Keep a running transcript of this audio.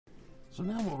So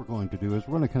now what we're going to do is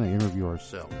we're going to kind of interview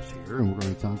ourselves here, and we're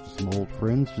going to talk to some old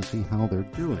friends to see how they're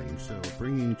doing. So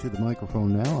bringing to the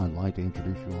microphone now, I'd like to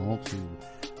introduce you all to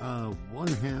one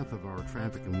half of our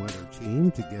traffic and weather team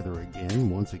together again,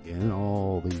 once again,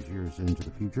 all these years into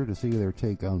the future to see their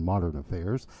take on modern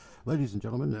affairs. Ladies and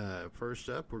gentlemen, first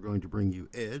up, we're going to bring you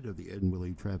Ed of the Ed and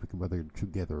Willie Traffic and Weather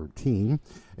Together team.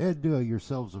 Ed, do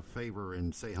yourselves a favor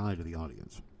and say hi to the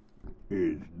audience.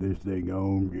 Is this thing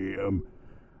on, Jim?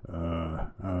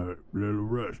 A little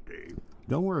rusty.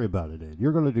 Don't worry about it, Ed.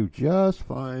 You're going to do just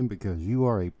fine because you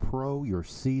are a pro, you're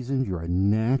seasoned, you're a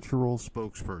natural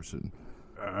spokesperson.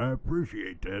 I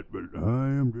appreciate that, but I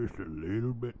am just a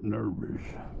little bit nervous.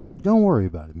 Don't worry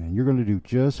about it, man. You're going to do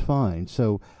just fine.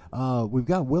 So we've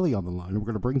got Willie on the line. We're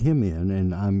going to bring him in,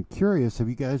 and I'm curious, have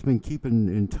you guys been keeping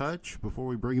in touch before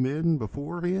we bring him in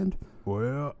beforehand?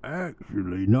 Well,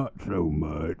 actually, not so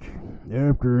much.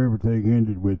 After everything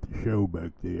ended with the show back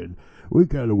then, we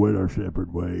kind of went our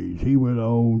separate ways. He went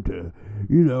on to,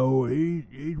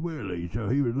 he's Willie, so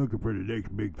he was looking for the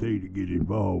next big thing to get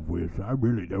involved with. So I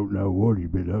really don't know what he's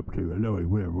been up to. I know he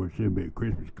never would send me a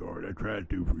Christmas card. I tried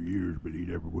to for years, but he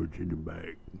never would send them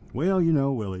back. Well,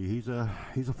 Willie, he's a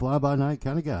fly-by-night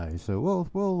kind of guy. So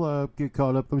we'll get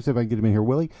caught up. Let me see if I can get him in here.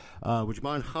 Willie, would you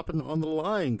mind hopping on the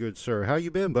line, good sir? How you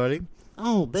been, buddy?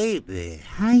 Oh, baby,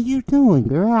 how you doing,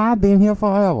 girl? I've been here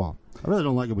forever. I really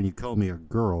don't like it when you call me a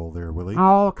girl there, Willie.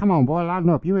 Oh, come on, boy, lighten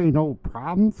up. You ain't no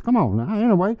problems. Come on now.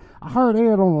 Anyway, I heard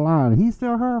Ed on the line. He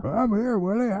still here? I'm here,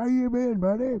 Willie. How you been,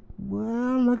 buddy?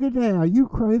 Well, look at that. You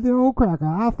crazy old cracker.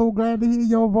 I'm so glad to hear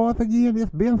your voice again.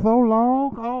 It's been so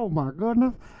long. Oh, my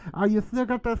goodness. Are you still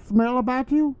got that smell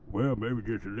about you? Well, maybe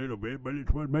just a little bit, but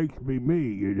it's what makes me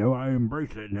me. I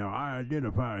embrace it now. I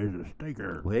identify as a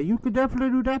stinker. Well, you could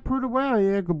definitely do that pretty well,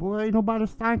 Ed. Good boy, ain't nobody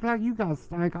stink like you got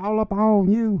stank all up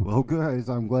on you. Well, guys,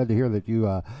 I'm glad to hear that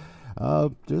you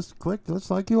just clicked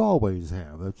just like you always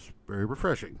have. That's very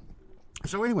refreshing.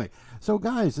 So anyway,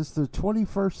 guys, it's the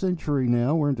 21st century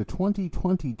now. We're into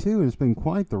 2022, and it's been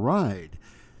quite the ride.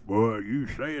 Boy, you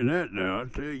saying that now, I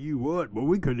tell you what, but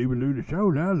we couldn't even do the show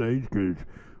nowadays because,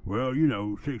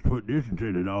 6-foot distance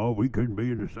and all, we couldn't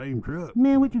be in the same truck.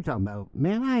 Man, what you talking about?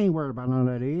 Man, I ain't worried about none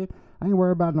of that, Ed. I ain't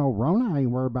worried about no Rona. I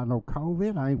ain't worried about no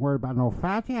COVID. I ain't worried about no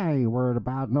Fauci. I ain't worried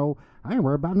about no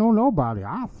nobody.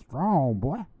 I'm strong,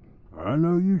 boy. I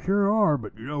know you sure are,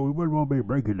 but, we wouldn't want to be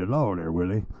breaking the law there,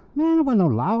 Willie. Man, there wasn't no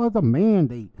law. It's a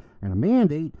mandate. And a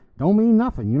mandate don't mean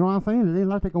nothing. You know what I'm saying? It ain't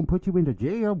like they're going to put you into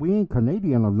jail. We ain't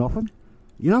Canadian or nothing.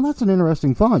 That's an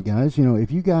interesting thought, guys.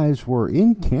 If you guys were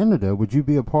in Canada, would you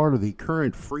be a part of the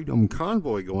current freedom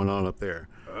convoy going on up there?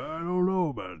 I don't know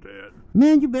about that.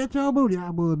 Man, you bet your booty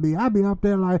I would be. I'd be up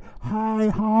there like, hi,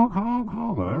 honk, honk,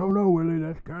 honk. I don't know, Willie.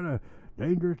 That's kind of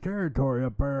dangerous territory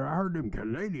up there. I heard them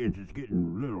Canadians is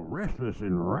getting a little restless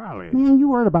and rowdy. Man, you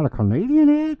worried about a Canadian,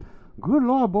 Ed? Good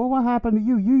Lord, boy, what happened to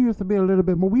you? You used to be a little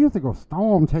bit more. We used to go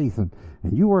storm chasing.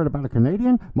 And you worried about a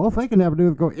Canadian? Most they can ever do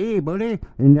is go, hey, buddy.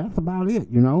 And that's about it,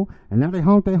 And now they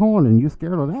honk their horn and you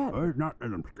scared of that. Well, it's not that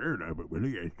I'm scared of it,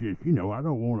 Willie. It's just, I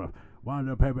don't want to wind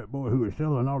up having that boy who was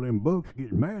selling all them books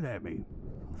getting mad at me.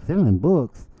 Selling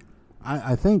books?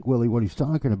 I think, Willie, what he's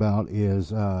talking about is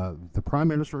the Prime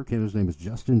Minister of Canada's name is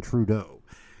Justin Trudeau.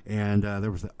 And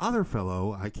there was the other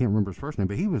fellow, I can't remember his first name,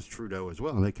 but he was Trudeau as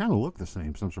well. And they kind of look the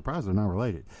same, so I'm surprised they're not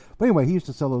related. But anyway, he used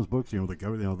to sell those books,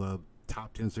 the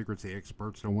top 10 secrets the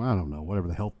experts don't want. I don't know, whatever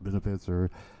the health benefits are.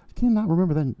 I cannot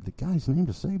remember the guy's name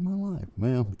to save my life.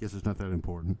 Well, I guess it's not that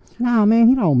important. Nah, man,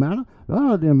 he don't matter.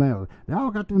 None of them matter. They all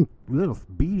got them little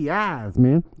beady eyes,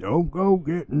 man. Don't go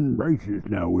getting racist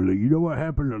now, Willie. You know what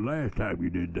happened the last time you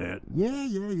did that?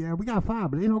 Yeah. We got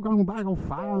fired, but ain't no going back on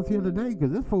fires here today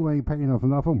because this fool ain't paying us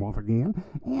enough once again.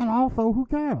 And also, who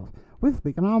cares? We're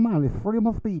speaking our mind. It's freedom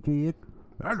of speech, Ed.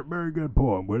 That's a very good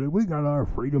point, Willie. We got our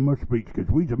freedom of speech because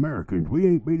we's Americans. We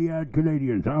ain't beady-eyed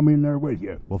Canadians. I'm in there with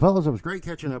you. Well, fellas, it was great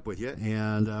catching up with you.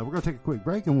 And we're going to take a quick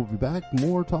break, and we'll be back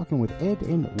more talking with Ed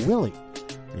and Willie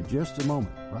in just a moment,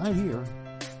 right here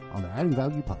on the Adding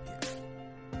Value Podcast.